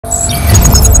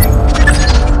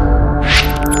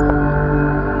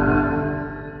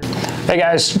Hey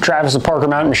guys, Travis with Parker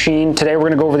Mountain Machine. Today we're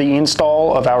going to go over the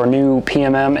install of our new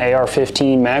PMM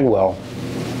AR15 Magwell.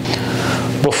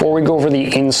 Before we go over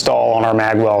the install on our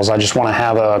Magwells, I just want to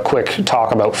have a quick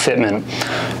talk about fitment.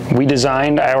 We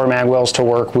designed our Magwells to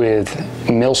work with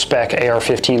Milspec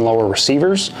AR15 lower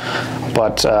receivers,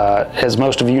 but as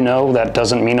most of you know, that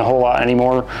doesn't mean a whole lot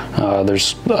anymore.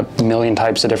 There's a million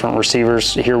types of different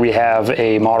receivers. Here we have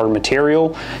a modern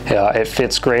material. It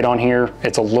fits great on here.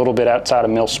 It's a little bit outside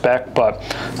of Milspec, but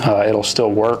it'll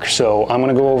still work. So I'm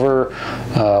going to go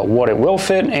over what it will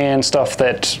fit and stuff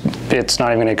that it's not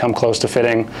even going to come close to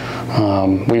fitting.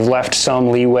 We've left some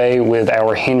leeway with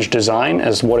our hinge design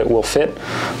as what it will fit,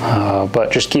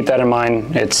 but just keep that in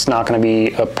mind. It's not going to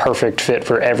be a perfect fit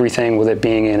for everything with it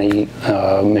being in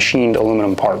a machined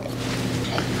aluminum part.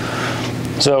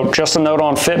 So just a note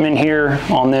on fitment here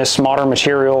on this modern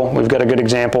material, we've got a good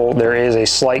example. There is a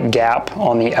slight gap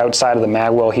on the outside of the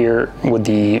Magwell here with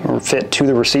the fit to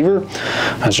the receiver.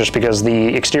 That's just because the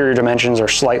exterior dimensions are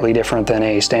slightly different than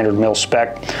a standard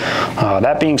Milspec.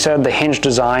 That being said, the hinge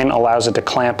design allows it to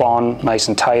clamp on nice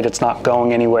and tight. It's not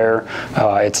going anywhere.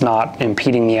 It's not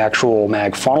impeding the actual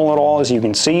mag funnel at all, as you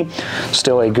can see.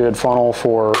 Still a good funnel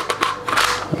for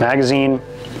the magazine.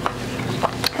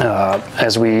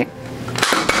 As we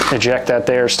eject that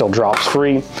there, still drops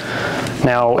free.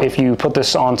 Now if you put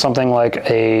this on something like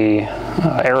a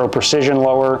Aero Precision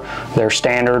lower, their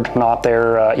standard, not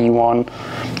their E1,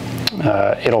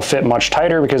 it'll fit much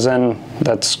tighter because then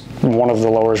that's one of the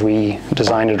lowers we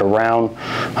designed it around.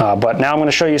 But now I'm going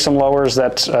to show you some lowers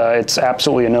that it's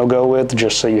absolutely a no-go with,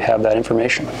 just so you have that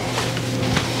information.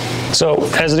 So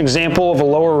as an example of a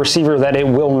lower receiver that it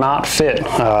will not fit,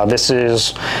 this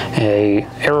is a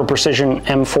Aero Precision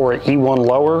M4 E1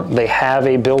 lower. They have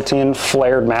a built-in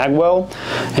flared magwell,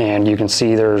 and you can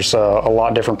see there's a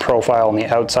lot different profile on the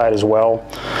outside as well.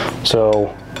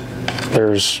 So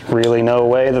there's really no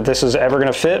way that this is ever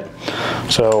going to fit.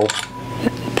 So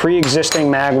pre-existing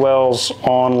magwells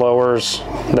on lowers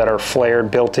that are flared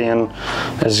built-in,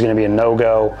 this is going to be a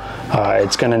no-go.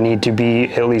 It's going to need to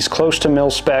be at least close to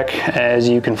Milspec as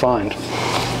you can find.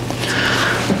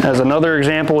 As another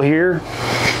example here,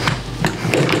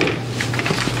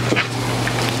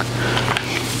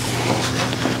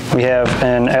 we have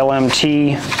an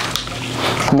LMT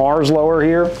Mars lower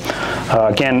here.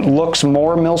 Again, looks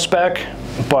more Milspec,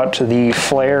 but the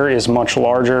flare is much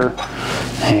larger,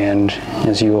 and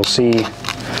as you will see,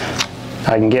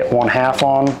 I can get 1/2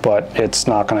 on, but it's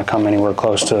not going to come anywhere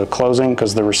close to closing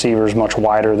because the receiver is much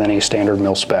wider than a standard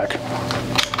Milspec.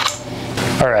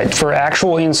 Alright, for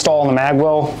actual install in the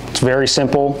Magwell, it's very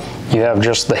simple. You have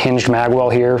just the hinged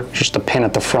Magwell here, just a pin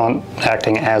at the front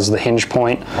acting as the hinge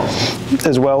point,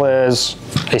 as well as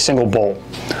a single bolt.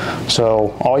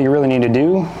 So all you really need to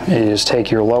do is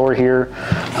take your lower here.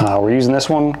 We're using this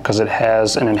one because it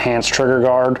has an enhanced trigger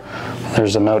guard.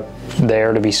 There's a note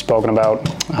there to be spoken about.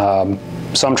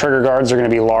 Some trigger guards are going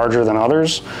to be larger than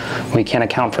others. We can't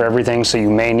account for everything, so you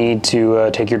may need to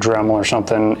take your Dremel or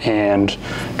something and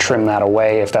trim that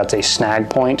away if that's a snag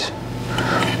point.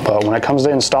 But when it comes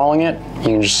to installing it, you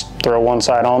can just throw one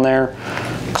side on there,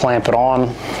 clamp it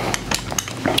on.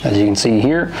 As you can see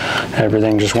here,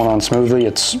 everything just went on smoothly.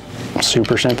 It's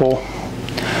super simple.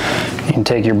 You can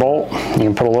take your bolt, you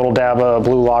can put a little dab of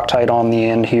blue Loctite on the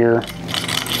end here,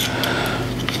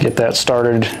 get that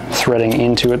started threading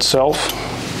into itself.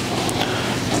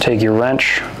 Take your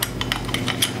wrench.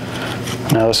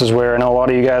 Now this is where I know a lot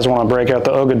of you guys want to break out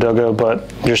the Ooga Dooga, but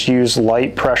just use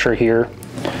light pressure here.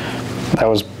 That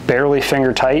was barely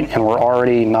finger tight, and we're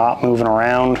already not moving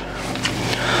around.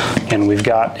 And we've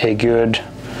got a good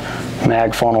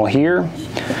mag funnel here.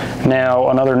 Now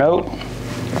another note,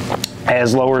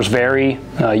 as lowers vary,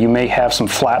 you may have some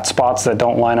flat spots that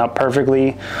don't line up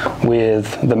perfectly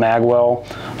with the Magwell.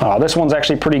 This one's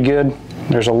actually pretty good.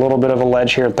 There's a little bit of a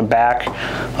ledge here at the back,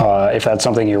 if that's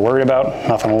something you're worried about.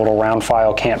 Nothing a little round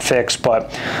file can't fix,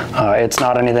 but it's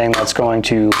not anything that's going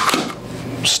to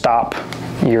stop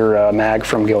your mag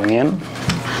from going in.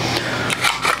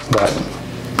 But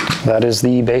that is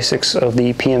the basics of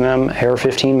the PMM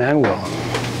AR15 Magwell.